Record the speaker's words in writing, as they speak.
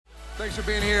Thanks for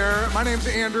being here. My name's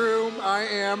Andrew. I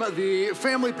am the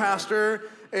family pastor,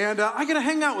 and I get to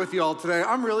hang out with you all today.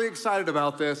 I'm really excited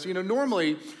about this. You know,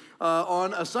 normally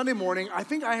on a Sunday morning, I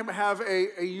think I have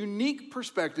a unique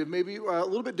perspective, maybe a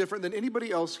little bit different than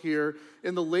anybody else here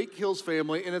in the Lake Hills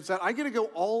family, and it's that I get to go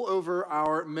all over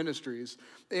our ministries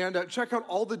and check out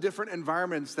all the different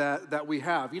environments that we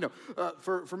have. You know,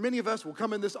 for many of us, we'll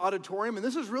come in this auditorium, and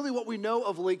this is really what we know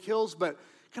of Lake Hills, but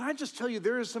can I just tell you,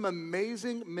 there is some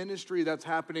amazing ministry that's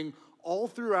happening all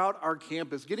throughout our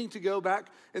campus. Getting to go back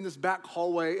in this back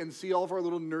hallway and see all of our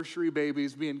little nursery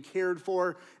babies being cared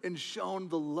for and shown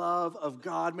the love of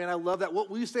God. Man, I love that. What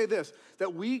we say this,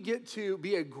 that we get to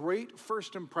be a great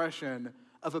first impression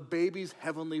of a baby's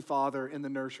heavenly Father in the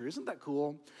nursery. Isn't that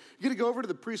cool? You get to go over to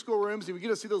the preschool rooms and we get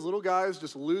to see those little guys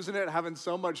just losing it, having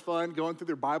so much fun, going through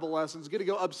their Bible lessons. You get to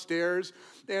go upstairs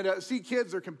and see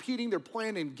kids. They're competing. They're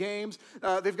playing in games.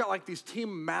 They've got like these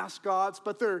team mascots,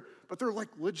 but they're like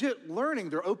legit learning.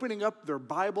 They're opening up their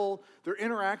Bible. They're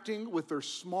interacting with their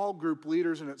small group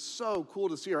leaders, and it's so cool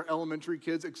to see our elementary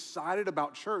kids excited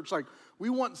about church. Like, we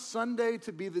want Sunday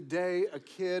to be the day a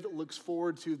kid looks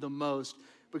forward to the most,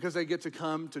 because they get to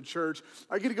come to church.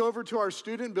 I get to go over to our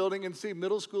student building and see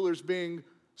middle schoolers being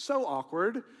so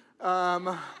awkward.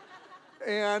 And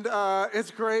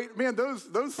it's great. Man,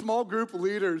 those small group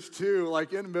leaders too,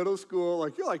 like in middle school,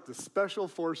 like you're like the special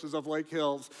forces of Lake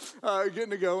Hills,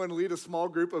 getting to go and lead a small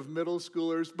group of middle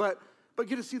schoolers. But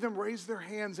get to see them raise their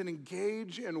hands and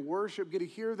engage in worship, get to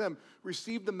hear them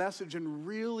receive the message and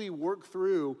really work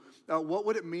through what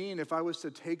would it mean if I was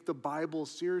to take the Bible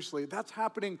seriously. That's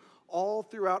happening all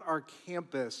throughout our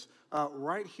campus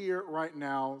right here, right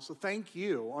now. So thank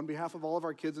you on behalf of all of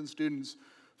our kids and students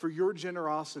for your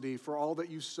generosity, for all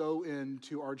that you sow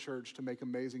into our church to make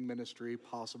amazing ministry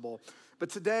possible. But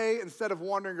today, instead of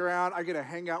wandering around, I get to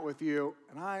hang out with you,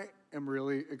 and I am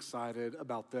really excited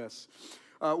about this.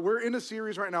 We're in a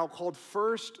series right now called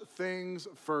First Things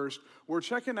First. We're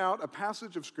checking out a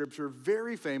passage of Scripture,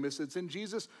 very famous. It's in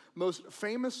Jesus' most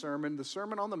famous sermon, the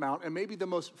Sermon on the Mount, and maybe the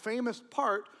most famous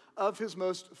part of his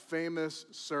most famous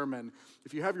sermon.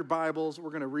 If you have your Bibles, we're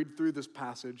going to read through this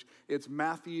passage. It's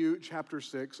Matthew chapter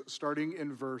 6, starting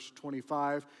in verse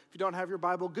 25. If you don't have your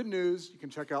Bible, good news. You can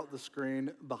check out the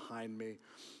screen behind me.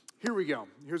 Here we go.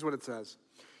 Here's what it says.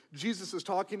 Jesus is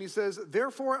talking. He says,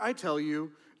 "Therefore I tell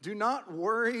you, do not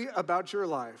worry about your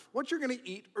life, what you're going to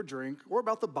eat or drink, or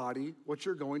about the body, what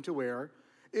you're going to wear.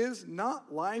 Is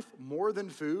not life more than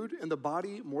food, and the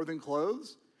body more than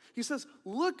clothes?" He says,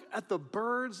 look at the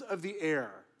birds of the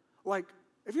air. Like,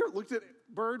 have you ever looked at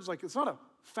birds? Like, it's not a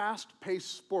fast-paced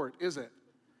sport, is it?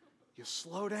 You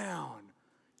slow down,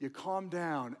 you calm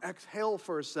down, exhale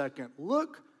for a second.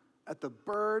 Look at the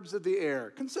birds of the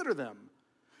air. Consider them.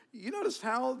 You notice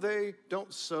how they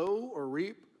don't sow or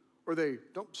reap, or they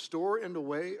don't store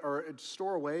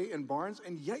away in barns,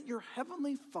 and yet your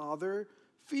heavenly Father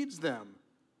feeds them.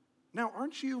 Now,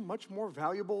 aren't you much more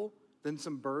valuable than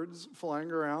some birds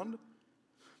flying around?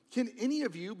 Can any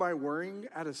of you, by worrying,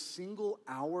 add a single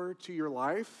hour to your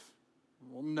life?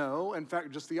 Well, no. In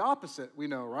fact, just the opposite, we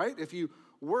know, right? If you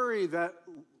worry, that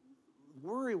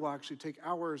worry will actually take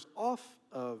hours off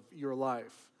of your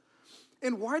life.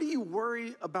 And why do you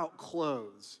worry about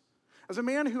clothes? As a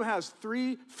man who has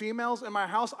 3 females in my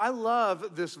house, I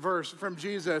love this verse from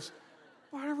Jesus.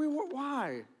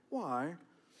 Why?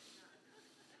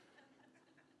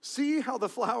 See how the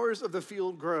flowers of the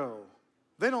field grow.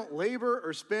 They don't labor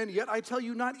or spin, yet I tell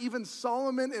you, not even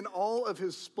Solomon in all of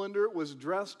his splendor was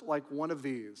dressed like one of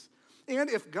these. And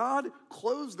if God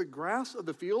clothes the grass of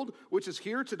the field, which is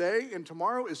here today and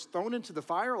tomorrow is thrown into the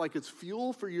fire like it's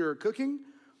fuel for your cooking,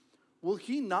 will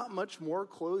he not much more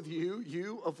clothe you,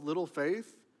 you of little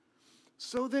faith?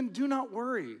 So then do not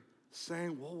worry,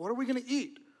 saying, well, what are we going to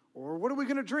eat? Or what are we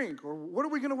going to drink? Or what are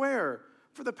we going to wear?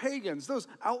 For the pagans, those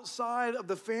outside of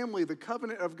the family, the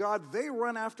covenant of God, they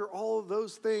run after all of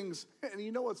those things. And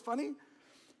you know what's funny?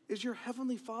 Is your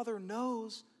heavenly Father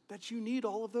knows that you need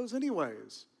all of those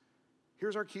anyways.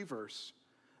 Here's our key verse.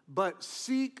 But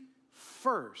seek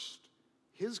first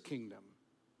his kingdom,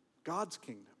 God's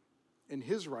kingdom, and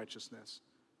his righteousness.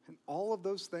 And all of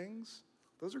those things,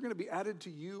 those are going to be added to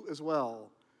you as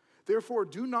well. Therefore,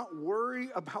 do not worry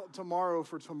about tomorrow,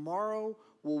 for tomorrow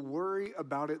will worry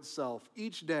about itself.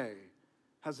 Each day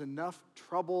has enough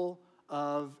trouble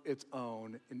of its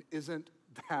own, and isn't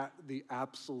that the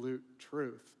absolute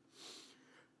truth?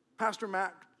 Pastor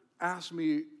Matt asked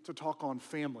me to talk on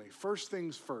family, first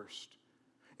things first,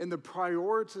 and the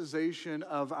prioritization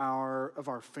of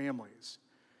our families.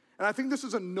 And I think this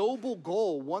is a noble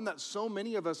goal, one that so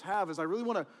many of us have, is I really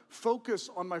want to focus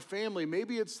on my family.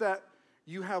 Maybe it's that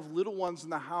you have little ones in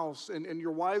the house, and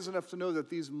you're wise enough to know that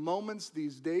these moments,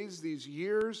 these days, these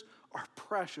years are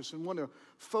precious and want to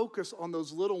focus on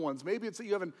those little ones. Maybe it's that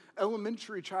you have an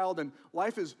elementary child and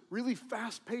life is really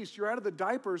fast-paced. You're out of the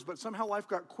diapers, but somehow life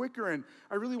got quicker, and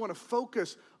I really want to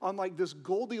focus on like this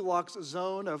Goldilocks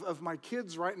zone of my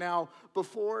kids right now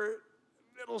before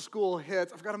middle school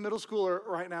hits. I've got a middle schooler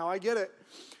right now. I get it.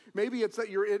 Maybe it's that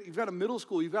you've got a middle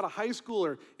school, you've got a high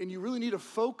schooler, and you really need to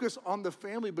focus on the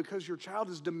family because your child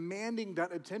is demanding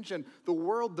that attention. The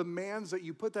world demands that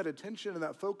you put that attention and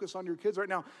that focus on your kids right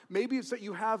now. Maybe it's that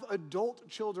you have adult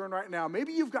children right now.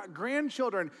 Maybe you've got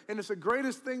grandchildren, and it's the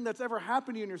greatest thing that's ever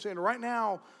happened to you, and you're saying, right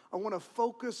now, I want to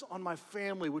focus on my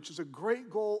family, which is a great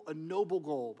goal, a noble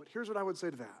goal. But here's what I would say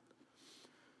to that.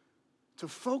 To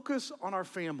focus on our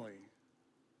family,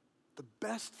 the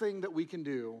best thing that we can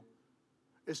do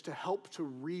is to help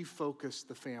to refocus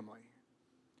the family.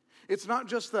 It's not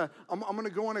just I'm going to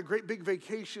go on a great big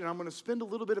vacation and I'm going to spend a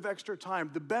little bit of extra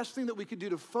time. The best thing that we could do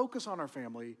to focus on our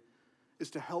family is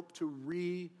to help to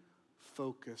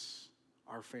refocus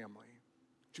our family.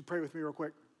 Would you pray with me real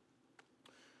quick?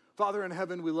 Father in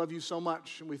heaven, we love you so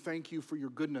much, and we thank you for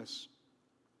your goodness.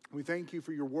 We thank you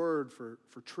for your word, for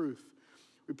truth.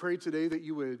 We pray today that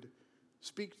you would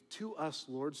speak to us,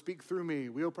 Lord. Speak through me.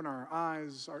 We open our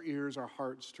eyes, our ears, our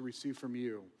hearts to receive from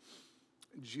you.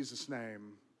 In Jesus'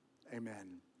 name,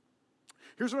 amen.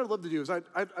 Here's what I'd love to do is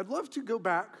I'd love to go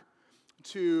back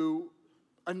to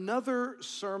another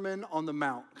Sermon on the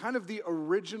Mount, kind of the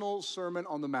original Sermon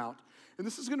on the Mount. And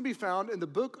this is going to be found in the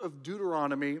book of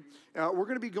Deuteronomy. We're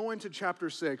going to be going to chapter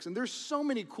 6. And there's so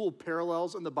many cool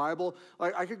parallels in the Bible.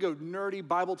 Like, I could go nerdy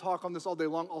Bible talk on this all day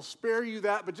long. I'll spare you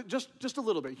that, but just a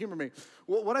little bit. Humor me.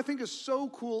 What I think is so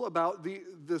cool about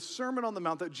the Sermon on the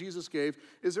Mount that Jesus gave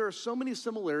is there are so many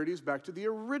similarities back to the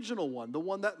original one, the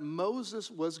one that Moses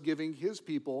was giving his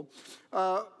people.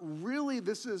 Really,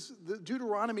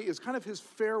 Deuteronomy is kind of his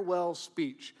farewell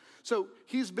speech. So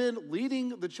he's been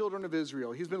leading the children of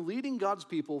Israel. He's been leading God's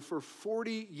people for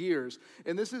 40 years.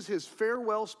 And this is his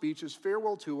farewell speech, his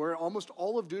farewell tour. Almost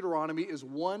all of Deuteronomy is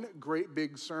one great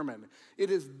big sermon.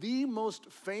 It is the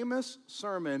most famous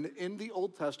sermon in the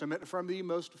Old Testament from the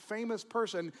most famous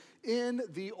person in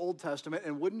the Old Testament.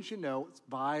 And wouldn't you know, it's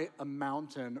by a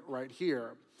mountain right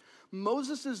here.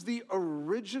 Moses is the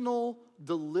original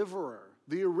deliverer,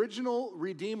 the original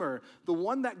redeemer, the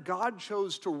one that God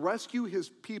chose to rescue his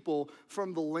people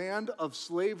from the land of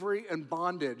slavery and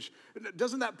bondage.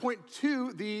 Doesn't that point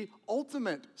to the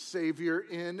ultimate Savior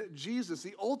in Jesus,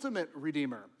 the ultimate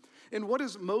redeemer? And what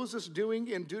is Moses doing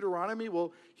in Deuteronomy?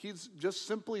 Well, he's just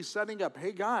simply setting up,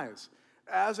 hey guys,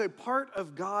 as a part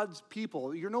of God's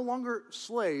people, you're no longer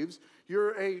slaves.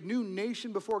 You're a new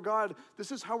nation before God.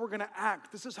 This is how we're going to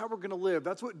act. This is how we're going to live.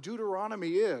 That's what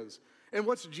Deuteronomy is. And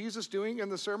what's Jesus doing in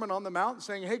the Sermon on the Mount?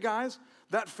 Saying, hey guys,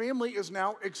 that family is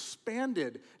now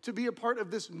expanded to be a part of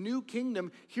this new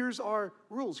kingdom. Here's our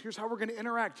rules. Here's how we're going to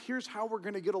interact. Here's how we're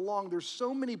going to get along. There's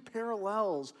so many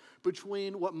parallels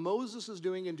between what Moses is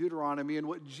doing in Deuteronomy and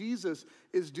what Jesus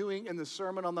is doing in the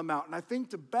Sermon on the Mount. And I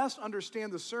think to best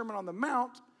understand the Sermon on the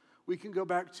Mount, we can go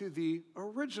back to the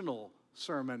original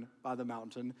Sermon by the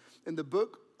Mountain in the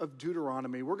book of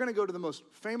Deuteronomy. We're going to go to the most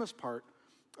famous part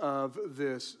of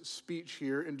this speech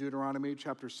here in Deuteronomy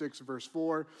chapter 6, verse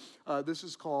 4. This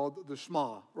is called the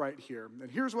Shema right here.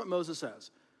 And here's what Moses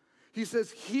says. He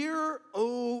says, "Hear,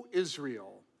 O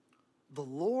Israel, the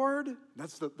Lord,"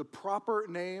 that's the proper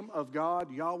name of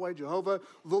God, Yahweh, Jehovah,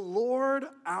 "the Lord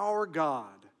our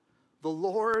God, the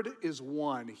Lord is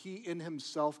one. He in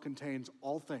himself contains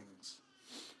all things.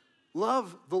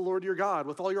 Love the Lord your God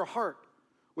with all your heart,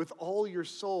 with all your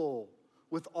soul,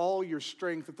 with all your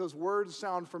strength." If those words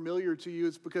sound familiar to you,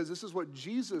 it's because this is what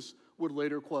Jesus would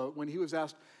later quote when he was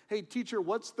asked, hey, teacher,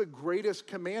 what's the greatest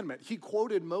commandment? He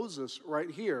quoted Moses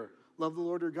right here. Love the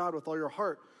Lord your God with all your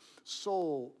heart,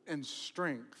 soul, and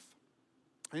strength.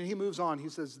 And he moves on. He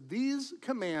says, these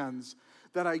commands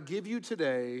that I give you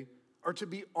today are to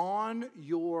be on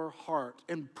your heart,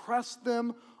 and press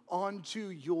them onto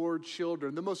your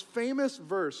children. The most famous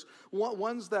verse,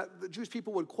 ones that the Jewish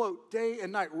people would quote day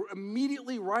and night.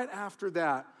 Immediately right after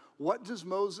that, what does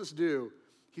Moses do?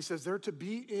 He says they're to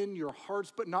be in your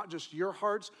hearts, but not just your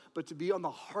hearts, but to be on the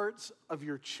hearts of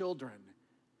your children.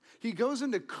 He goes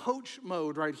into coach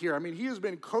mode right here. I mean, he has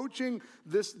been coaching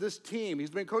this team. He's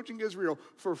been coaching Israel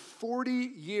for 40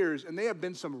 years, and they have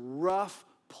been some rough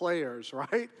players,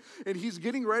 right? And he's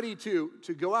getting ready to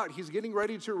go out. He's getting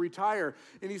ready to retire.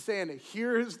 And he's saying,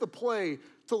 here is the play: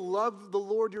 to love the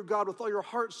Lord your God with all your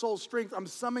heart, soul, strength. I'm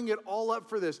summing it all up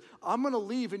for this. I'm going to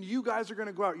leave, and you guys are going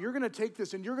to go out. You're going to take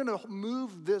this, and you're going to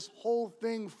move this whole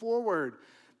thing forward.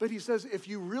 But he says, if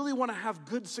you really want to have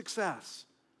good success,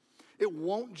 it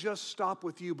won't just stop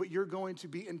with you, but you're going to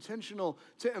be intentional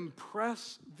to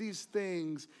impress these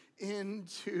things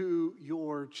into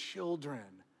your children.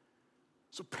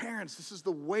 So parents, this is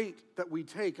the weight that we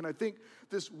take. And I think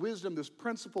this wisdom, this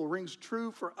principle rings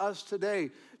true for us today,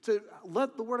 to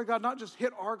let the Word of God not just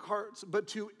hit our hearts, but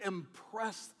to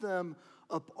impress them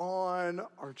upon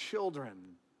our children.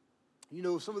 You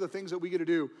know, some of the things that we get to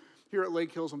do here at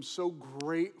Lake Hills, I'm so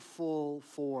grateful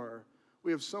for.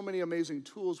 We have so many amazing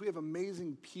tools. We have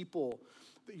amazing people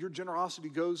that your generosity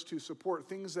goes to support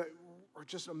things that are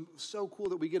just so cool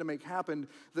that we get to make happen.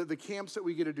 The camps that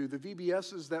we get to do, the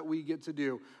VBSs that we get to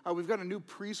do. We've got a new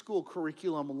preschool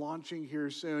curriculum launching here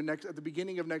soon, at the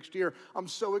beginning of next year. I'm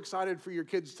so excited for your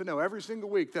kids to know every single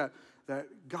week that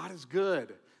God is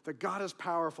good, that God is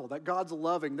powerful, that God's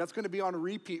loving. That's going to be on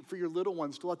repeat for your little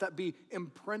ones, to let that be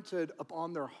imprinted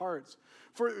upon their hearts.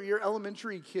 For your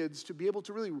elementary kids to be able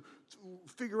to really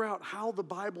figure out how the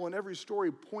Bible and every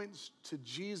story points to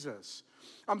Jesus.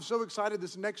 I'm so excited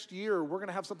this next year, we're going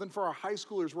to have something for our high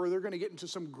schoolers where they're going to get into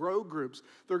some grow groups.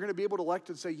 They're going to be able to elect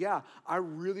and say, yeah, I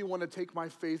really want to take my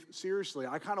faith seriously.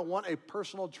 I kind of want a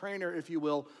personal trainer, if you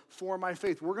will, for my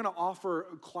faith. We're going to offer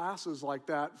classes like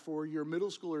that for your middle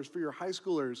schoolers, for your high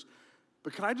schoolers.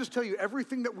 But can I just tell you,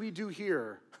 everything that we do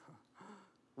here,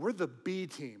 we're the B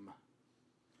team.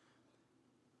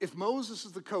 If Moses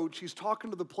is the coach, he's talking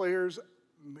to the players,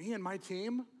 me and my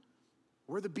team,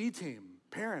 we're the B team.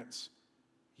 Parents,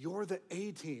 you're the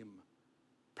A team.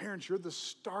 Parents, you're the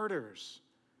starters.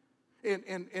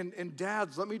 And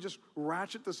dads, let me just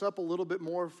ratchet this up a little bit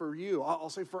more for you. I'll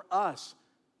say for us,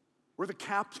 we're the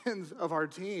captains of our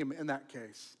team in that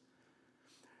case.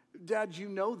 Dad, you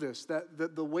know this,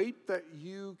 that the weight that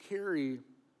you carry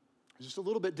is just a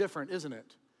little bit different, isn't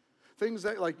it? Things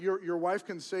that like your wife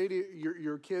can say to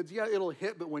your kids, yeah, it'll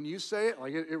hit, but when you say it,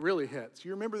 like it really hits. You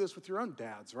remember this with your own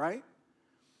dads, right?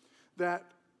 That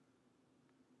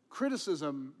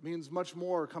criticism means much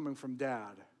more coming from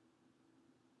dad.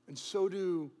 And so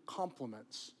do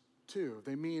compliments too.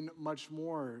 They mean much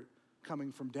more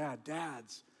coming from dad.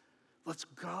 Dads, let's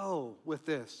go with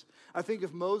this. I think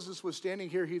if Moses was standing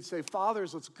here, he'd say,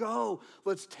 fathers, let's go.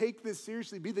 Let's take this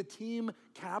seriously. Be the team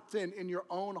captain in your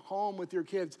own home with your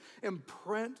kids.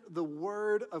 Imprint the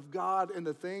word of God and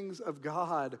the things of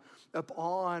God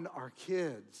upon our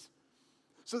kids.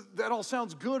 So that all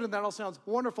sounds good and that all sounds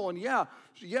wonderful. And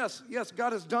yes,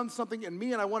 God has done something in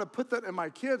me and I want to put that in my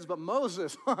kids. But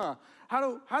Moses, how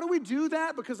do we do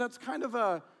that? Because that's kind of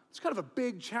a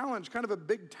big challenge, kind of a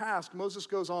big task. Moses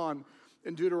goes on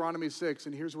in Deuteronomy 6,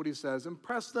 and here's what he says: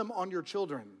 impress them on your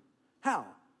children. How?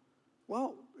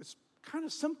 Well, it's kind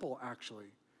of simple, actually.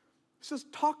 He says,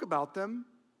 talk about them,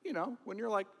 when you're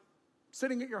like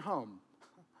sitting at your home.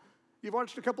 You've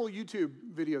watched a couple of YouTube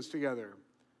videos together.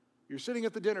 You're sitting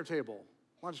at the dinner table,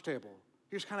 lunch table.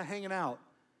 You're just kind of hanging out.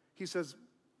 He says,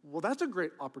 well, that's a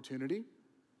great opportunity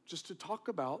just to talk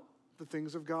about the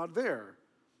things of God there.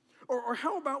 Or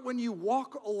how about when you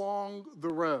walk along the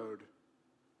road,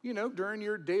 during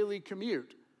your daily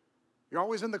commute? You're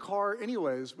always in the car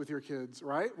anyways with your kids,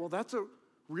 right? Well, that's a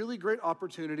really great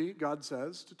opportunity, God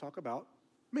says, to talk about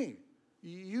me.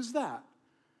 You use that.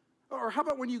 Or how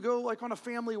about when you go like on a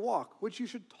family walk, which you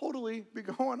should totally be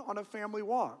going on a family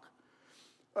walk.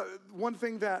 One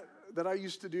thing that I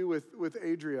used to do with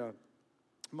Adria,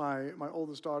 my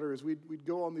oldest daughter, is we'd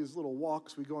go on these little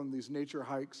walks, we'd go on these nature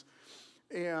hikes,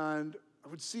 and I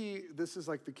would see, this is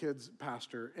like the kids'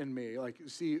 pastor in me, like you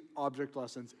see object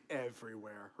lessons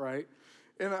everywhere, right?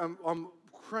 And I'm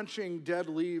crunching dead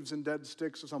leaves and dead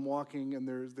sticks as I'm walking, and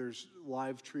there's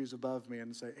live trees above me,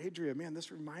 and say, Adria, man,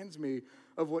 this reminds me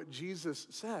of what Jesus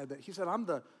said, that he said, I'm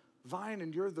the vine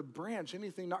and you're the branch.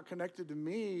 Anything not connected to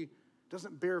me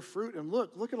doesn't bear fruit. And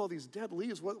look at all these dead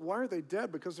leaves. Why are they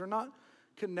dead? Because they're not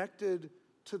connected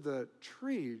to the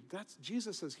tree. That's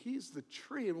Jesus says he's the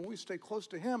tree, and when we stay close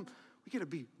to him, we get to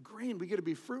be green, we get to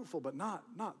be fruitful, but not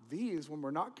these when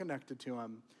we're not connected to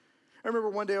him. I remember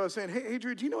one day I was saying, hey,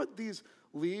 Adria, do you know what these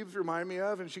leaves remind me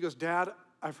of? And she goes, Dad,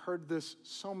 I've heard this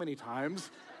so many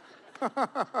times.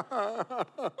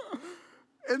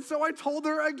 And so I told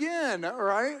her again,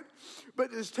 right? But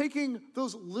it's taking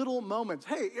those little moments.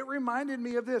 Hey, it reminded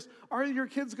me of this. Are your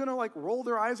kids going to like roll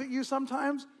their eyes at you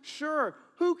sometimes? Sure.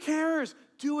 Who cares?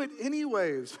 Do it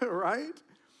anyways, right?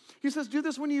 He says, do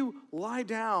this when you lie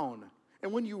down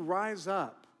And when you rise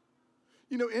up,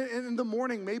 in the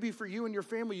morning, maybe for you and your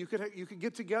family, you could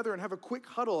get together and have a quick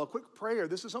huddle, a quick prayer.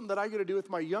 This is something that I get to do with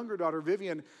my younger daughter,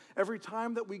 Vivian. Every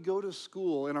time that we go to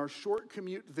school in our short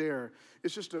commute there,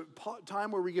 it's just a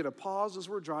time where we get a pause as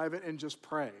we're driving and just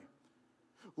pray.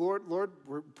 Lord,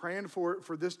 we're praying for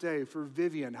this day, for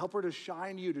Vivian. Help her to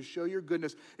shine you, to show your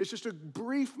goodness. It's just a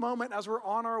brief moment as we're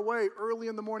on our way early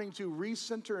in the morning to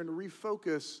recenter and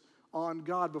refocus on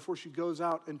God before she goes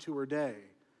out into her day.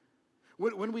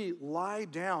 When we lie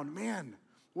down, man,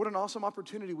 what an awesome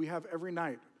opportunity we have every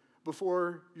night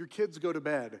before your kids go to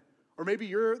bed. Or maybe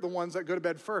you're the ones that go to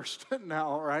bed first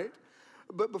now, right?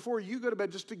 But before you go to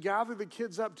bed, just to gather the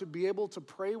kids up to be able to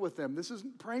pray with them.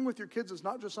 Praying with your kids is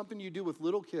not just something you do with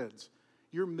little kids.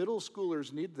 Your middle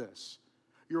schoolers need this.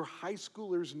 Your high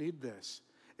schoolers need this.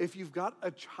 If you've got a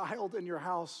child in your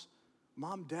house,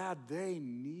 Mom, Dad, they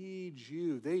need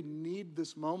you. They need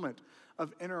this moment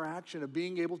of interaction, of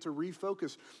being able to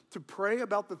refocus, to pray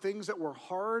about the things that were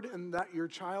hard in that your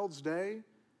child's day,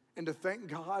 and to thank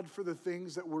God for the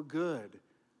things that were good.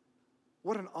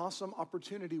 What an awesome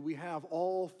opportunity we have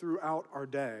all throughout our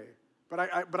day.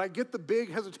 But I get the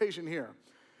big hesitation here.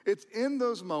 It's in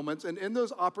those moments and in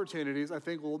those opportunities, I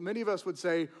think many of us would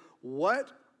say,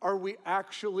 what are we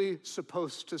actually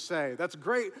supposed to say? That's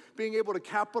great, being able to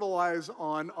capitalize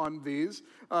on these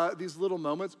little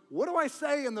moments. What do I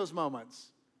say in those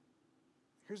moments?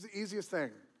 Here's the easiest thing.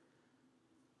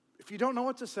 If you don't know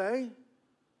what to say,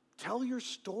 tell your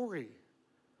story.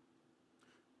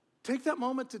 Take that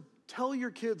moment to tell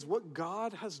your kids what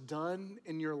God has done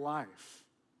in your life.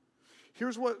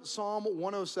 Here's what Psalm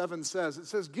 107 says. It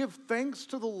says, "Give thanks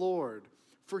to the Lord,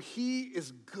 for he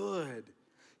is good.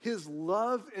 His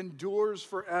love endures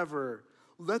forever.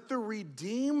 Let the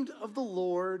redeemed of the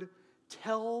Lord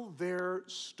tell their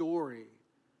story."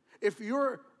 If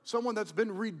you're someone that's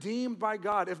been redeemed by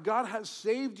God, if God has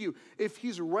saved you, if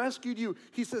he's rescued you,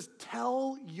 he says,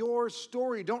 tell your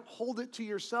story. Don't hold it to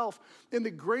yourself. And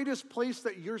the greatest place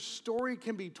that your story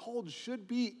can be told should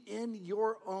be in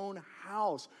your own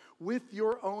house, with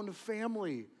your own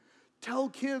family.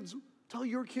 Tell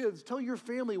your kids, tell your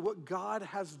family what God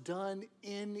has done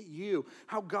in you,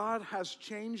 how God has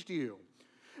changed you.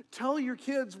 Tell your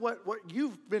kids what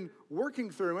you've been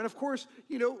working through. And of course,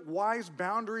 wise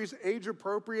boundaries, age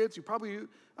appropriate. You probably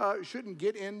shouldn't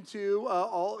get into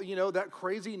that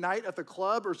crazy night at the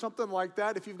club or something like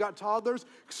that. If you've got toddlers,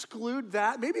 exclude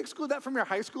that. Maybe exclude that from your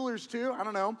high schoolers too. I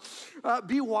don't know.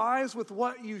 Be wise with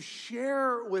what you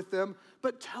share with them,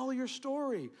 but tell your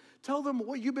story. Tell them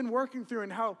what you've been working through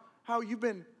and how you've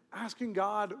been asking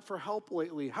God for help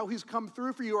lately, how he's come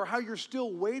through for you, or how you're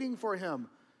still waiting for him.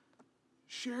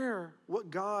 Share what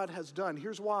God has done.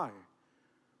 Here's why.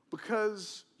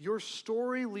 Because your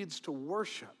story leads to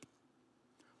worship,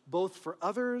 both for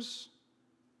others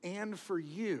and for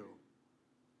you.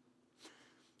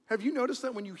 Have you noticed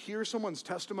that when you hear someone's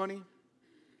testimony,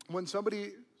 when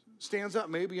somebody stands up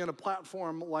maybe on a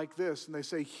platform like this and they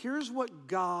say, here's what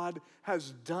God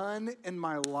has done in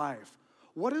my life,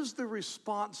 what is the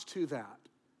response to that?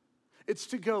 It's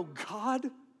to go, God,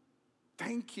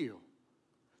 thank you.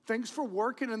 Thanks for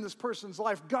working in this person's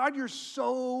life. God, you're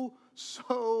so,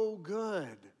 so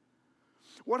good.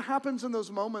 What happens in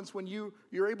those moments when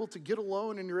you're able to get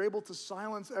alone and you're able to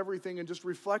silence everything and just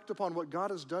reflect upon what God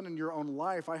has done in your own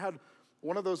life? I had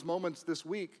one of those moments this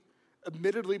week,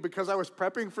 admittedly because I was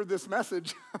prepping for this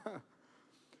message,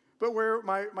 but where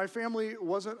my family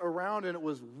wasn't around and it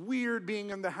was weird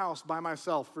being in the house by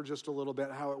myself for just a little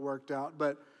bit, how it worked out.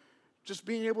 But just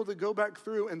being able to go back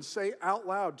through and say out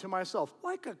loud to myself,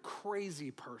 like a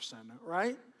crazy person,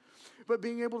 right? But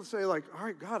being able to say all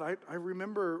right, God, I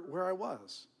remember where I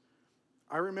was.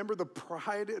 I remember the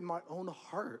pride in my own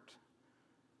heart.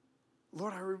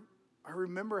 Lord, I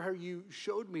remember how you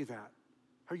showed me that,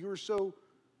 how you were so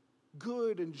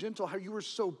good and gentle, how you were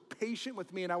so patient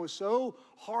with me, and I was so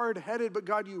hard-headed, but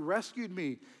God, you rescued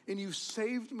me, and you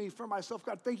saved me from myself.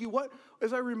 God, thank you.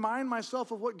 As I remind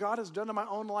myself of what God has done in my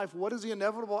own life, what is the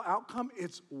inevitable outcome?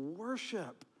 It's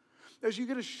worship. As you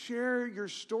get to share your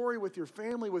story with your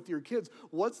family, with your kids,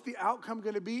 what's the outcome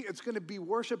going to be? It's going to be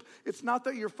worship. It's not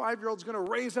that your 5-year-old's going to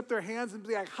raise up their hands and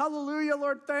be like, hallelujah,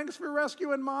 Lord, thanks for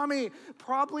rescuing mommy.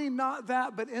 Probably not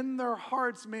that, but in their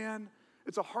hearts, man,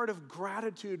 it's a heart of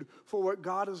gratitude for what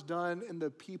God has done in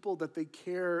the people that they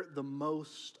care the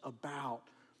most about.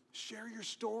 Share your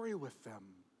story with them.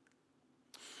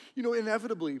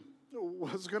 Inevitably,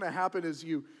 what's going to happen is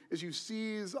you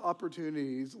seize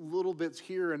opportunities, little bits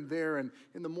here and there, and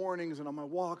in the mornings and on my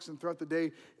walks and throughout the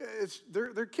day.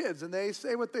 They're kids, and they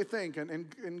say what they think,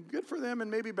 and good for them and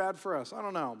maybe bad for us. I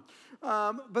don't know.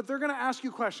 But they're going to ask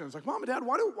you questions like, Mom and Dad,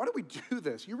 why do we do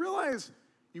this? You realize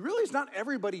not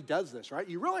everybody does this, right?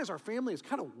 You realize our family is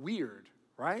kind of weird,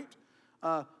 right?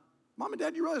 Mom and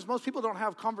Dad, you realize most people don't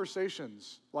have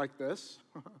conversations like this.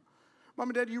 Mom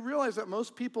and Dad, you realize that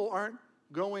most people aren't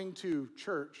going to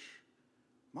church.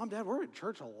 Mom, Dad, we're at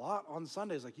church a lot on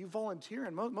Sundays. Like, you volunteer,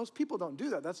 and most people don't do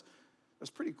that. That's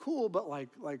pretty cool, but like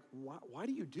why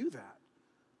do you do that?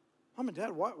 Mom and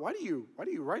Dad, why do you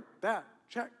write that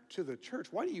check to the church?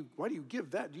 Why do you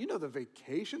give that? Do you know the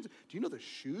vacations? Do you know the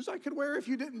shoes I could wear if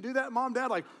you didn't do that, Mom, Dad?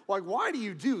 Like why do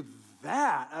you do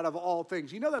that out of all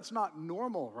things? You know that's not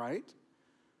normal, right?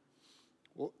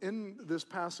 Well, in this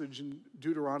passage in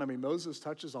Deuteronomy, Moses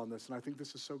touches on this, and I think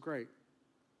this is so great.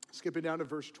 Skipping down to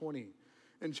verse 20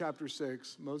 in chapter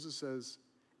 6, Moses says,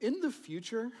 in the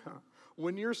future,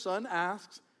 when your son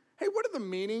asks, hey, what are the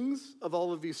meanings of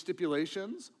all of these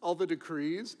stipulations, all the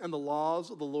decrees and the laws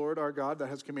of the Lord our God that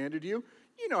has commanded you?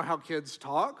 You know how kids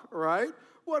talk, right?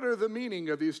 What are the meaning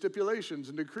of these stipulations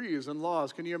and decrees and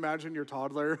laws? Can you imagine your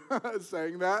toddler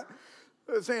saying that?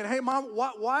 Saying, hey, Mom,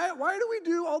 why do we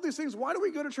do all these things? Why do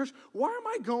we go to church? Why am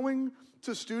I going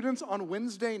to students on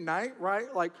Wednesday night,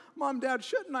 right? Like, Mom, Dad,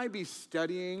 shouldn't I be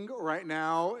studying right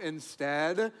now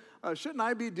instead? Shouldn't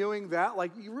I be doing that?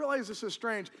 Like, you realize this is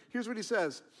strange. Here's what he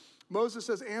says. Moses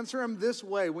says, answer him this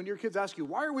way when your kids ask you,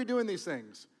 why are we doing these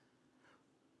things?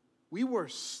 We were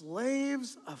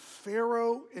slaves of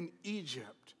Pharaoh in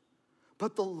Egypt,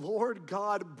 but the Lord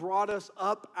God brought us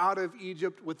up out of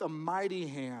Egypt with a mighty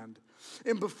hand.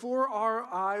 And before our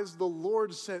eyes, the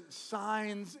Lord sent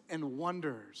signs and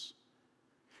wonders.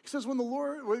 He says,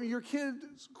 when your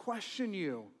kids question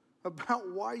you about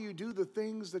why you do the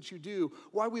things that you do,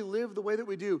 why we live the way that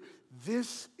we do,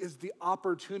 this is the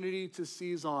opportunity to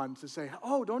seize on, to say,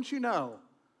 oh, don't you know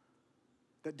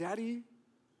that Daddy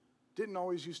didn't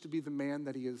always used to be the man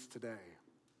that he is today?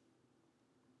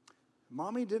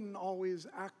 Mommy didn't always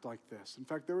act like this. In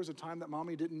fact, there was a time that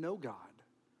Mommy didn't know God.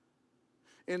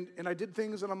 And I did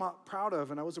things that I'm not proud of,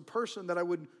 and I was a person that I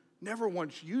would never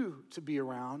want you to be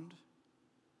around.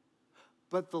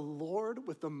 But the Lord,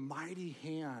 with a mighty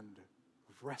hand,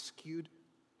 rescued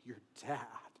your dad.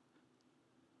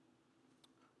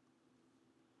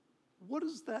 What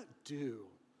does that do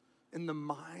in the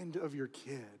mind of your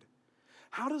kid?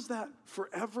 How does that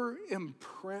forever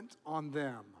imprint on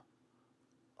them?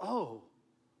 Oh,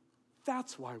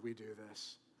 that's why we do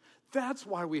this. That's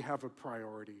why we have a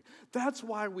priority. That's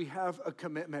why we have a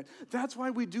commitment. That's why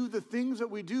we do the things that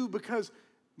we do, because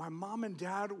my mom and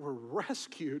dad were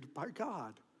rescued by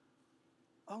God.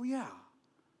 Oh yeah.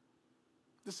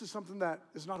 This is something that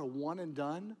is not a one and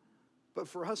done, but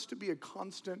for us to be a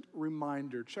constant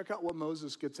reminder. Check out what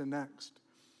Moses gets in next.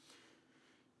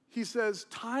 He says,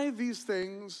 tie these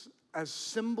things as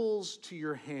symbols to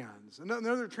your hands.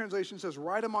 Another translation says,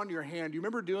 write them on your hand. You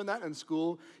remember doing that in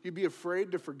school? You'd be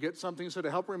afraid to forget something, so to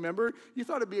help remember, you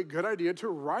thought it'd be a good idea to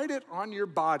write it on your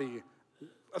body.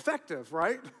 Effective,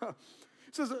 right?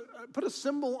 It says, put a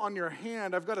symbol on your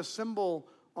hand. I've got a symbol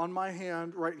on my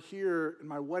hand right here in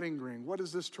my wedding ring. What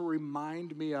is this to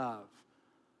remind me of?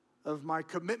 Of my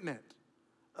commitment,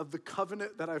 of the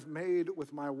covenant that I've made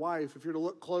with my wife. If you're to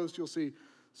look close, you'll see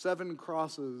 7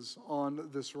 crosses on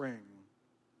this ring.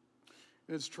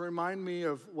 And it's to remind me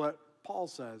of what Paul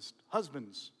says.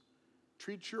 Husbands,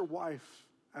 treat your wife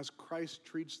as Christ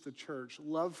treats the church.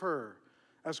 Love her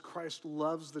as Christ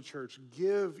loves the church.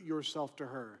 Give yourself to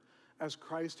her as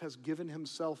Christ has given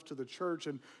himself to the church.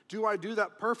 And do I do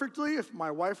that perfectly? If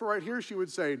my wife were right here, she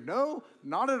would say, no,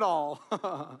 not at all.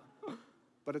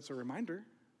 But it's a reminder,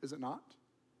 is it not,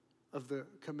 of the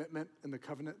commitment and the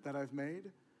covenant that I've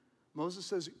made? Moses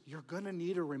says, you're going to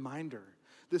need a reminder.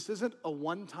 This isn't a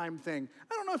one-time thing.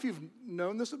 I don't know if you've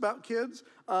known this about kids,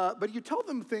 but you tell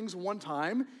them things one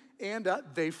time, and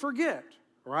they forget,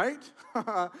 right?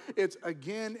 It's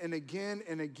again and again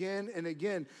and again and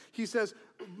again. He says,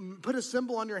 put a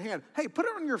symbol on your hand. Hey, put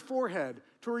it on your forehead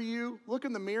to where you look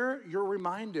in the mirror, you're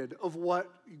reminded of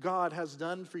what God has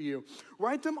done for you.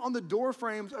 Write them on the door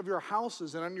frames of your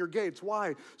houses and on your gates.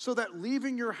 Why? So that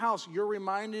leaving your house, you're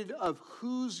reminded of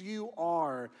whose you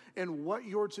are and what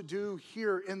you're to do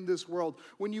here in this world.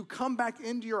 When you come back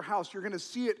into your house, you're going to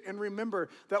see it and remember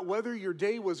that whether your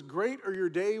day was great or your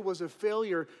day was a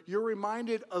failure, you're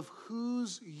reminded of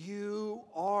whose you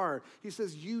are. He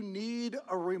says you need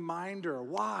a reminder.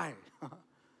 Why?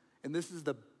 And this is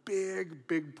the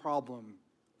big problem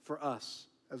for us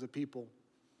as a people.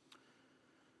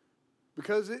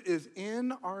 Because it is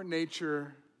in our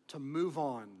nature to move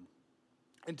on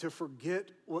and to forget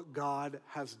what God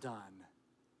has done.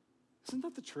 Isn't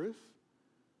that the truth?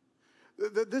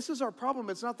 This is our problem.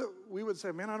 It's not that we would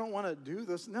say, man, I don't want to do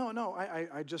this. No,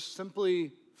 I just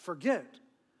simply forget.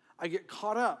 I get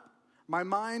caught up. My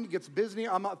mind gets busy.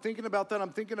 I'm not thinking about that.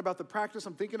 I'm thinking about the practice.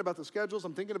 I'm thinking about the schedules.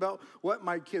 I'm thinking about what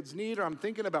my kids need, or I'm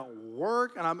thinking about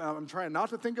work, and I'm trying not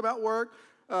to think about work.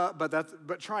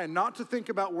 But trying not to think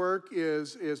about work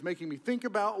is making me think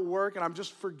about work, and I'm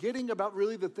just forgetting about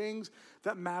really the things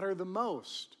that matter the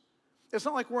most. It's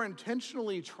not like we're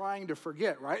intentionally trying to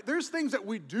forget, right? There's things that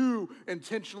we do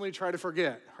intentionally try to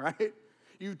forget, right?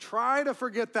 You try to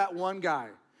forget that one guy.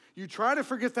 You try to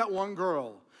forget that one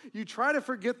girl. You try to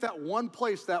forget that one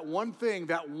place, that one thing,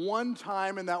 that one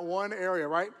time in that one area,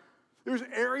 right? There's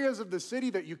areas of the city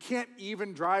that you can't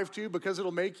even drive to because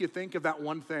it'll make you think of that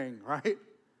one thing, right?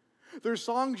 There's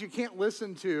songs you can't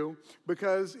listen to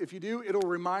because if you do, it'll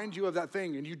remind you of that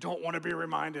thing, and you don't want to be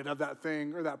reminded of that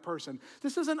thing or that person.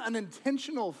 This isn't an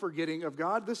intentional forgetting of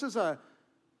God. This is a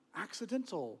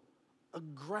accidental, a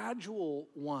gradual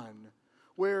one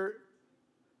where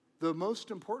the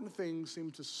most important things seem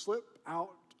to slip out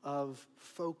of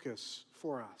focus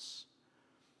for us.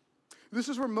 This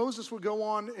is where Moses would go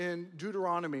on in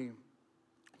Deuteronomy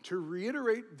to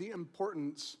reiterate the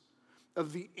importance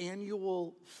of the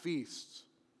annual feasts.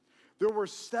 There were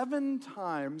 7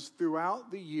 times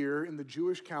throughout the year in the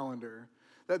Jewish calendar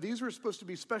that these were supposed to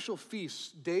be special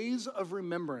feasts, days of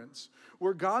remembrance,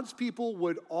 where God's people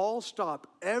would all stop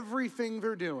everything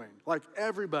they're doing, like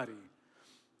everybody,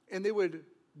 and they would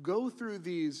go through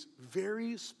these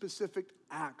very specific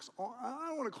acts. I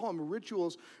don't want to call them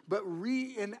rituals, but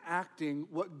reenacting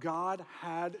what God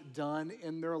had done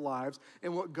in their lives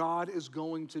and what God is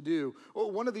going to do. Well,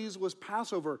 one of these was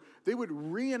Passover. They would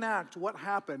reenact what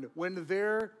happened when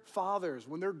their fathers,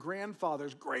 when their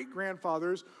grandfathers,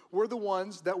 great-grandfathers were the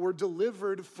ones that were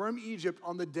delivered from Egypt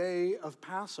on the day of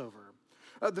Passover.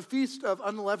 The Feast of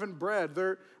Unleavened Bread,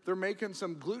 they're making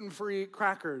some gluten-free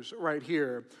crackers right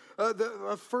here.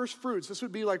 The first fruits, this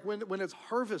would be like when it's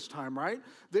harvest time, right?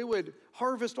 They would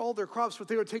harvest all their crops, but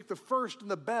they would take the first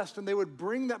and the best, and they would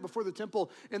bring that before the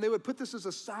temple, and they would put this as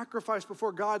a sacrifice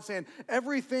before God, saying,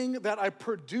 everything that I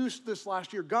produced this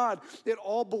last year, God, it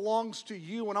all belongs to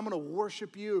you, and I'm going to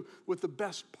worship you with the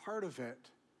best part of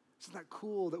it. Isn't that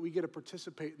cool that we get to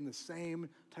participate in the same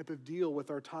type of deal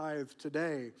with our tithe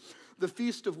today? The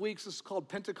Feast of Weeks is called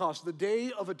Pentecost, the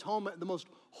Day of Atonement, the most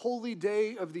holy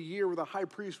day of the year where the high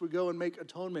priest would go and make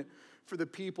atonement for the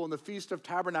people. And the Feast of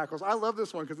Tabernacles. I love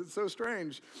this one because it's so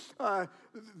strange.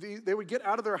 They would get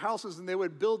out of their houses and they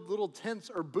would build little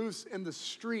tents or booths in the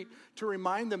street to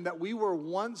remind them that we were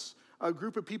once a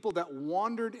group of people that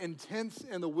wandered in tents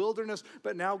in the wilderness,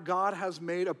 but now God has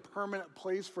made a permanent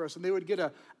place for us. And they would get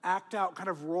to act out, kind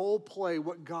of role play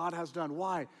what God has done.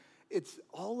 Why? It's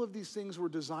all of these things were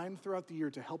designed throughout the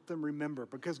year to help them remember,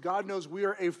 because God knows we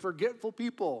are a forgetful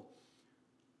people.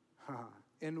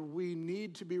 And we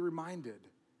need to be reminded.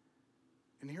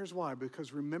 And here's why,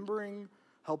 because remembering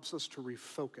helps us to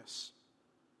refocus.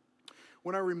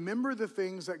 When I remember the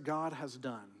things that God has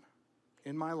done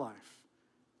in my life,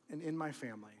 and in my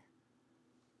family,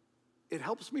 it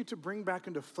helps me to bring back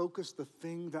into focus the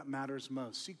thing that matters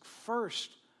most. Seek first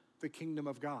the kingdom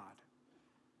of God.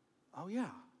 Oh yeah.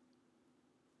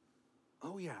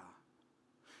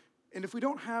 And if we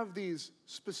don't have these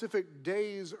specific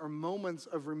days or moments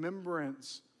of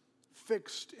remembrance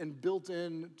fixed and built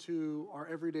into our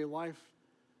everyday life,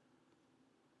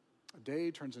 a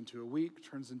day turns into a week,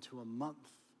 turns into a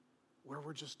month, where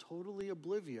we're just totally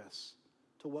oblivious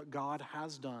to what God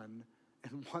has done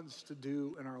and wants to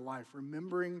do in our life.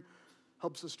 Remembering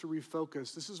helps us to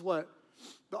refocus. This is what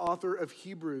the author of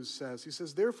Hebrews says. He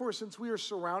says, therefore, since we are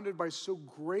surrounded by so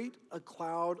great a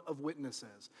cloud of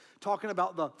witnesses, talking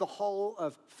about the hall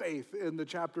of faith in the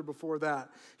chapter before that,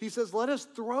 he says, let us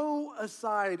throw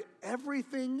aside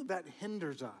everything that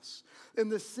hinders us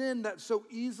and the sin that so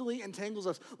easily entangles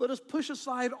us. Let us push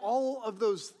aside all of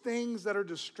those things that are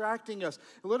distracting us,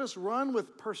 and let us run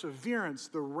with perseverance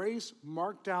the race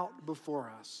marked out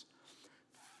before us,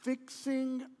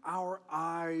 fixing our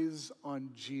eyes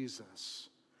on Jesus.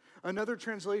 Another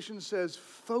translation says,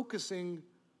 focusing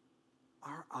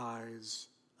our eyes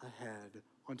ahead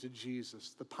onto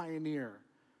Jesus, the pioneer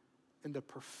and the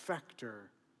perfecter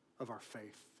of our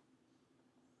faith.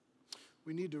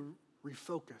 We need to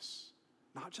refocus,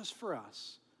 not just for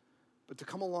us, but to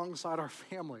come alongside our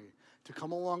family, to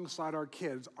come alongside our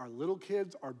kids, our little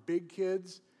kids, our big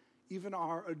kids, even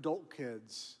our adult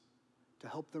kids, to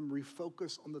help them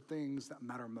refocus on the things that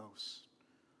matter most.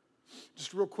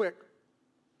 Just real quick,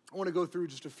 I want to go through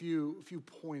just a few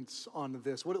points on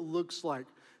this, what it looks like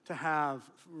to have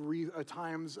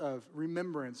times of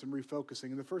remembrance and refocusing.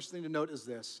 And the first thing to note is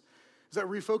this, is that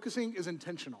refocusing is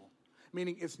intentional,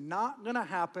 meaning it's not going to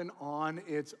happen on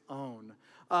its own.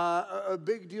 A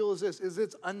big deal is this, is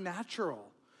it's unnatural.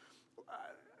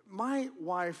 My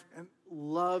wife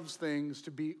loves things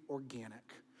to be organic.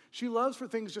 She loves for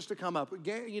things just to come up.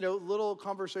 Little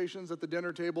conversations at the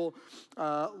dinner table,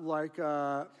 like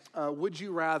would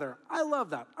you rather? I love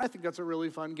that. I think that's a really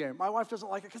fun game. My wife doesn't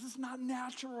like it because it's not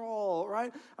natural,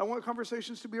 right? I want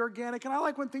conversations to be organic, and I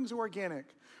like when things are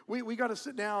organic. We got to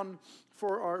sit down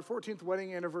for our 14th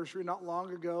wedding anniversary not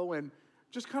long ago and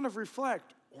just kind of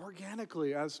reflect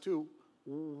organically as to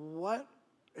what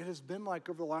it has been like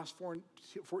over the last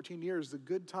 14 years, the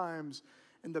good times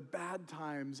and the bad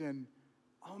times, and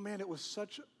oh man, it was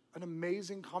such an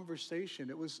amazing conversation.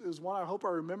 It was one I hope I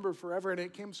remember forever, and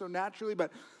it came so naturally,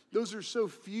 but those are so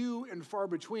few and far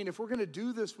between. If we're going to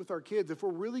do this with our kids, if we're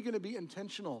really going to be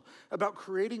intentional about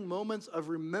creating moments of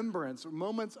remembrance, or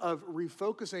moments of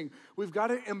refocusing, we've got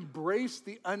to embrace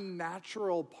the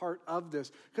unnatural part of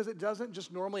this, because it doesn't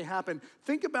just normally happen.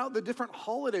 Think about the different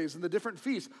holidays and the different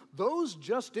feasts. Those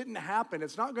just didn't happen.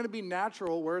 It's not going to be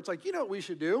natural where it's like, you know what we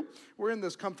should do? We're in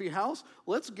this comfy house.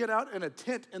 Let's get out in a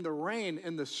tent in the rain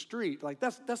in the street. Like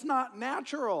that's not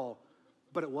natural.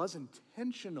 But it was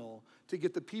intentional to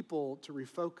get the people to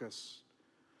refocus.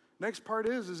 Next part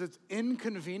is it's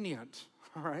inconvenient,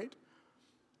 all right?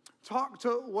 Talk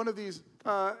to one of these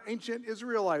ancient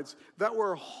Israelites that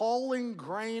were hauling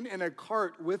grain in a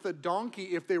cart with a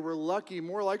donkey if they were lucky,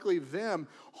 more likely them,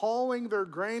 hauling their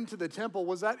grain to the temple.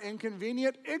 Was that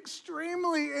inconvenient?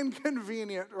 Extremely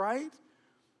inconvenient, right?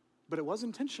 But it was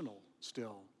intentional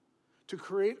still. To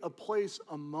create a place,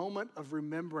 a moment of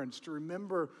remembrance, to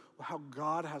remember how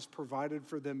God has provided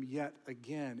for them yet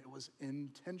again. It was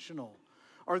intentional.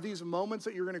 Are these moments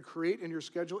that you're going to create in your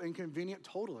schedule inconvenient?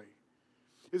 Totally.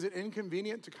 Is it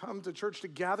inconvenient to come to church to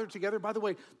gather together? By the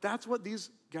way, that's what these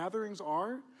gatherings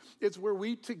are. It's where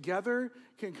we together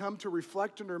can come to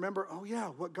reflect and to remember, oh yeah,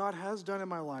 what God has done in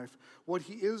my life, what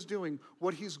he is doing,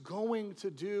 what he's going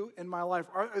to do in my life.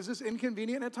 Is this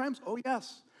inconvenient at times? Oh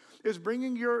yes. Is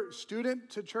bringing your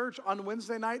student to church on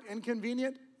Wednesday night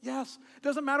inconvenient? Yes.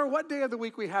 Doesn't matter what day of the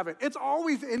week we have it. It's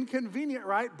always inconvenient,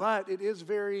 right? But it is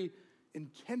very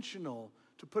intentional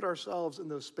to put ourselves in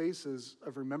those spaces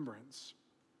of remembrance.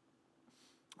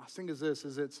 Last thing is this,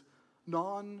 is it's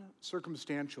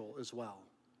non-circumstantial as well.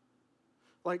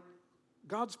 Like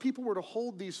God's people were to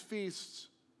hold these feasts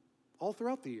all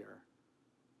throughout the year,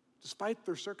 despite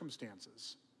their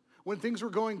circumstances. When things were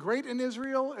going great in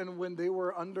Israel and when they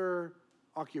were under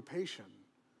occupation.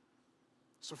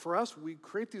 So for us, we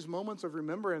create these moments of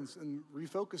remembrance and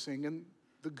refocusing in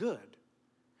the good.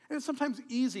 And it's sometimes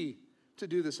easy to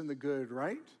do this in the good,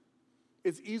 right?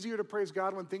 It's easier to praise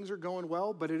God when things are going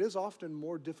well, but it is often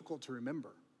more difficult to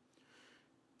remember.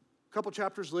 A couple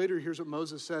chapters later, here's what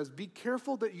Moses says. Be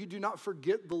careful that you do not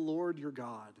forget the Lord your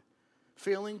God,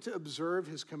 failing to observe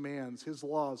his commands, his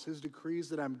laws, his decrees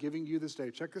that I'm giving you this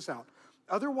day. Check this out.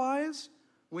 Otherwise,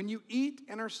 when you eat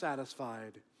and are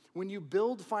satisfied, when you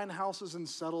build fine houses and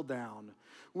settle down,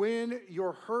 when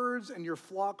your herds and your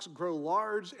flocks grow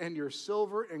large and your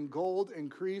silver and gold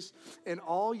increase and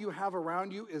all you have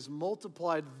around you is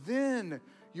multiplied, then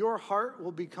your heart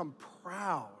will become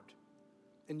proud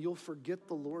and you'll forget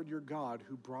the Lord your God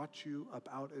who brought you up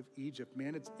out of Egypt.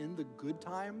 Man, it's in the good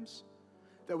times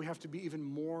that we have to be even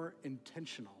more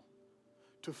intentional,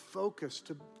 to focus,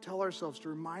 to tell ourselves, to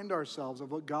remind ourselves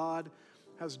of what God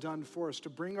has done for us, to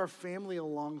bring our family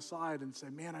alongside and say,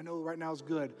 man, I know right now is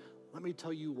good. Let me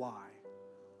tell you why.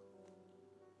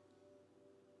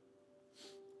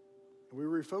 And we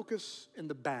refocus in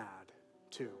the bad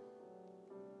too.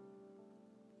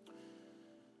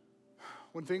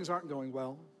 When things aren't going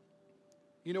well,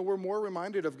 we're more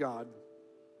reminded of God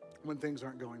when things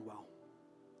aren't going well.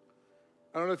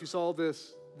 I don't know if you saw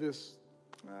this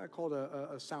I called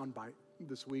a sound bite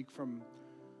this week from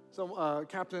some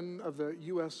captain of the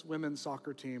U.S. women's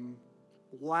soccer team.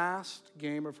 Last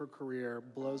game of her career,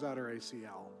 blows out her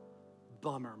ACL.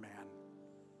 Bummer, man.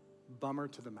 Bummer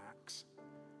to the max.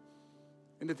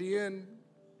 And at the end,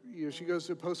 she goes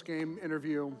to a post-game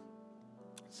interview,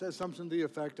 says something to the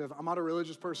effect of, I'm not a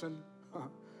religious person.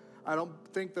 I don't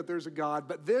think that there's a God,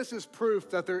 but this is proof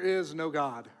that there is no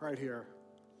God right here.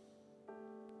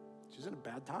 She's in a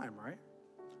bad time, right?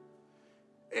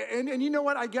 And you know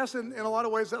what? I guess in a lot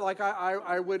of ways that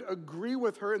I would agree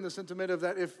with her in the sentiment of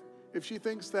that if she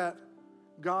thinks that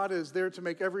God is there to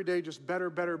make every day just better,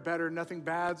 better, better. Nothing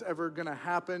bad's ever going to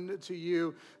happen to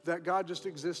you. That God just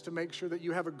exists to make sure that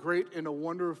you have a great and a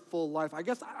wonderful life. I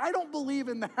guess I don't believe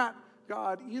in that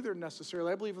God either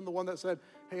necessarily. I believe in the one that said,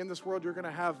 hey, in this world you're going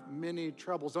to have many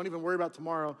troubles. Don't even worry about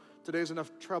tomorrow. Today's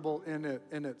enough trouble in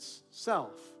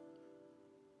itself.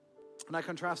 And I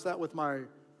contrast that with my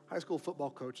high school football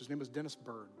coach. His name was Dennis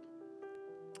Byrd.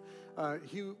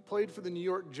 He played for the New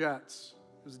York Jets.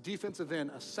 He was a defensive end,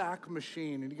 a sack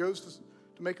machine. And he goes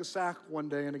to make a sack one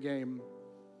day in a game,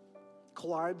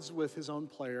 collides with his own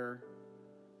player,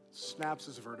 snaps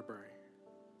his vertebrae,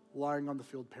 lying on the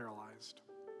field paralyzed.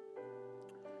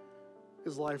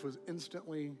 His life was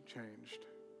instantly changed.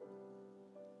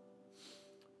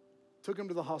 Took him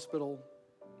to the hospital,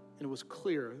 and it was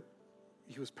clear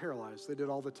he was paralyzed. They did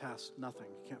all the tests, nothing.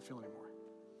 He can't feel anymore.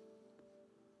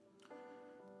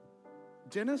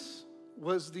 Dennis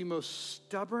was the most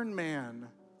stubborn man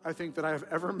I think that I have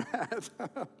ever met.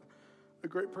 A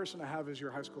great person to have as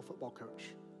your high school football coach.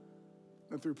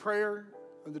 And through prayer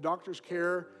and the doctor's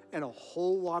care and a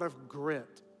whole lot of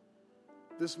grit,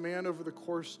 this man over the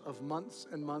course of months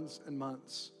and months and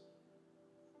months,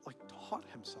 taught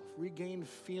himself, regained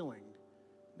feeling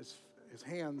in his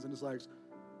hands and his legs.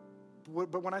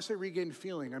 But when I say regained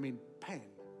feeling, I mean pain.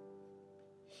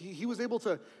 He was able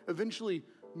to eventually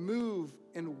move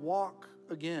and walk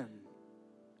again,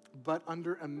 but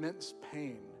under immense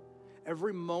pain.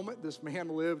 Every moment this man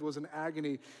lived was an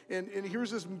agony. And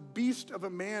here's this beast of a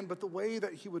man, but the way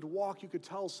that he would walk, you could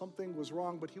tell something was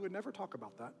wrong, but he would never talk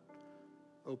about that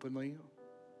openly,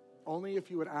 only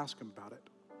if you would ask him about it.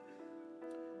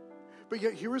 But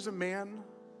yet here was a man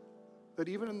that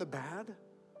even in the bad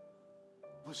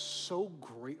was so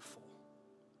grateful.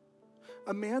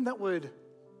 A man that would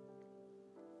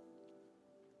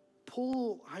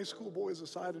pull high school boys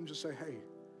aside and just say, hey,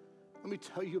 let me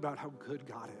tell you about how good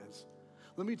God is.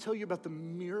 Let me tell you about the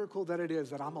miracle that it is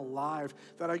that I'm alive,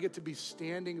 that I get to be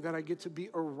standing, that I get to be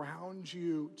around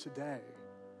you today.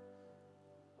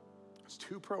 It's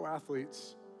two pro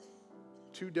athletes,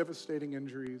 two devastating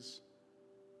injuries,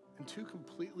 and two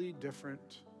completely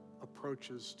different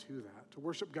approaches to that, to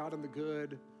worship God in the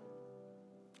good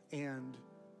and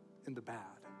in the bad.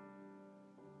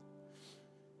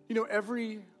 You know,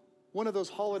 every one of those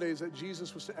holidays that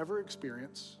Jesus was to ever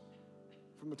experience,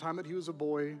 from the time that he was a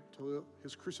boy to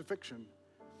his crucifixion,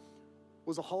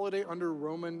 was a holiday under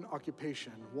Roman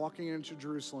occupation, walking into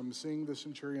Jerusalem, seeing the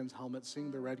centurion's helmet,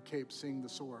 seeing the red cape, seeing the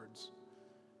swords.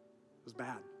 It was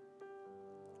bad.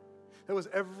 That was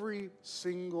every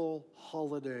single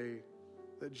holiday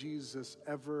that Jesus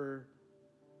ever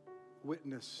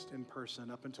witnessed in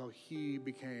person up until he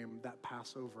became that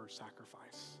Passover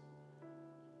sacrifice.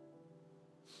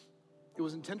 It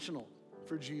was intentional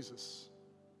for Jesus.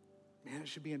 Man, it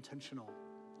should be intentional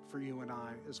for you and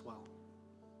I as well.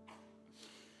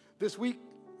 This week,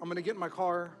 I'm going to get in my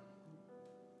car,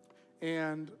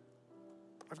 and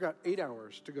I've got 8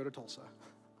 hours to go to Tulsa.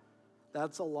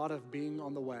 That's a lot of being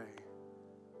on the way.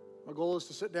 My goal is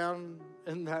to sit down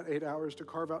in that 8 hours to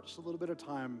carve out just a little bit of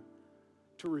time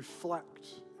to reflect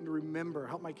and to remember,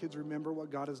 help my kids remember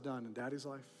what God has done in Daddy's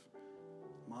life,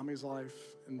 Mommy's life,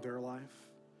 and their life.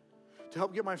 To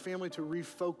help get my family to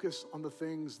refocus on the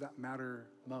things that matter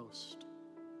most.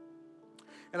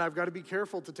 And I've got to be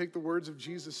careful to take the words of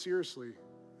Jesus seriously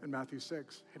in Matthew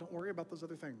 6. Hey, don't worry about those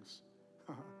other things.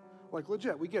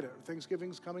 Legit, we get it.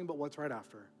 Thanksgiving's coming, but what's right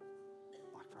after?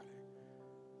 Black Friday.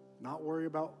 Not worry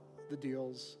about the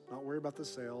deals, not worry about the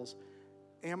sales.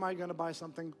 Am I going to buy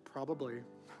something? Probably.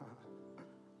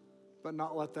 But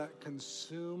not let that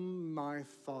consume my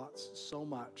thoughts so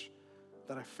much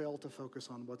that I fail to focus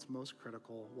on what's most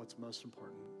critical, what's most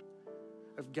important.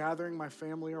 Of gathering my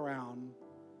family around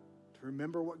to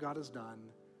remember what God has done,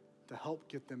 to help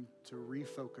get them to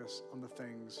refocus on the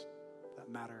things that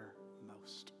matter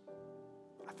most.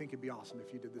 I think it'd be awesome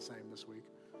if you did the same this week.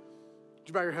 Would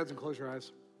you bow your heads and close your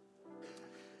eyes?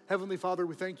 Heavenly Father,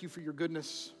 we thank you for your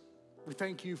goodness. We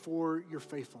thank you for your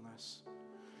faithfulness.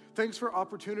 Thanks for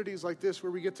opportunities like this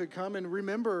where we get to come and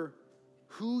remember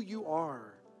who you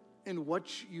are and what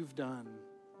you've done.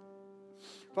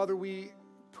 Father, we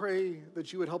pray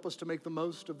that you would help us to make the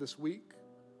most of this week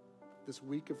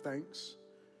of thanks,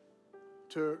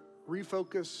 to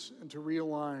refocus and to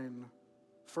realign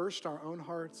first our own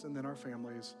hearts and then our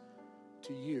families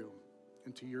to you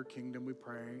and to your kingdom, we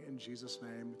pray in Jesus'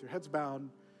 name. With your heads bowed and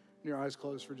your eyes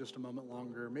closed for just a moment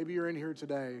longer. Maybe you're in here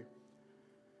today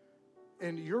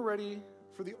and you're ready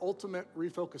for the ultimate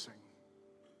refocusing.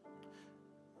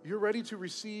 You're ready to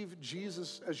receive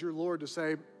Jesus as your Lord, to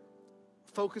say,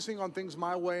 focusing on things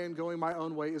my way and going my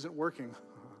own way isn't working.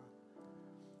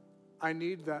 I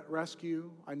need that rescue.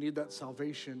 I need that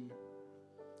salvation.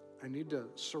 I need to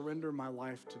surrender my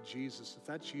life to Jesus. If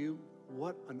that's you,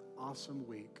 what an awesome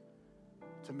week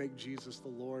to make Jesus the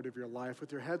Lord of your life.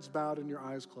 With your heads bowed and your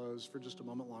eyes closed for just a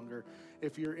moment longer.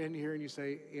 If you're in here and you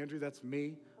say, Andrew, that's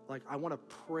me. Like, I want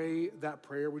to pray that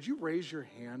prayer. Would you raise your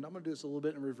hand? I'm going to do this a little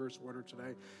bit in reverse order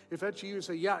today. If that's you,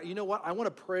 say, yeah, you know what? I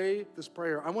want to pray this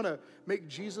prayer. I want to make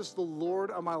Jesus the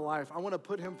Lord of my life. I want to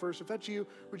put him first. If that's you,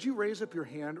 would you raise up your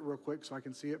hand real quick so I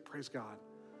can see it? Praise God.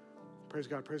 Praise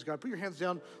God. Praise God. Put your hands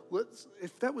down.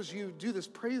 If that was you, do this.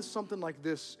 Pray something like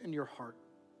this in your heart.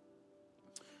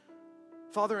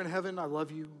 Father in heaven, I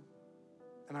love you,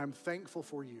 and I'm thankful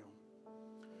for you.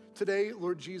 Today,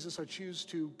 Lord Jesus, I choose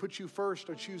to put you first.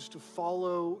 I choose to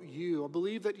follow you. I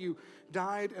believe that you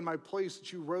died in my place,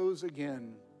 that you rose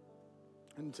again.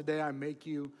 And today I make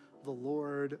you the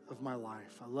Lord of my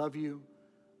life. I love you.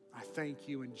 I thank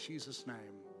you in Jesus' name.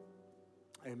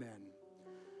 Amen.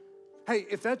 Hey,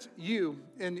 if that's you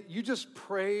and you just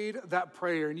prayed that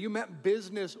prayer and you meant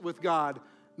business with God,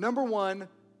 number one,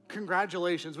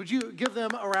 congratulations. Would you give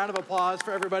them a round of applause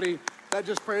for everybody that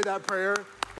just prayed that prayer?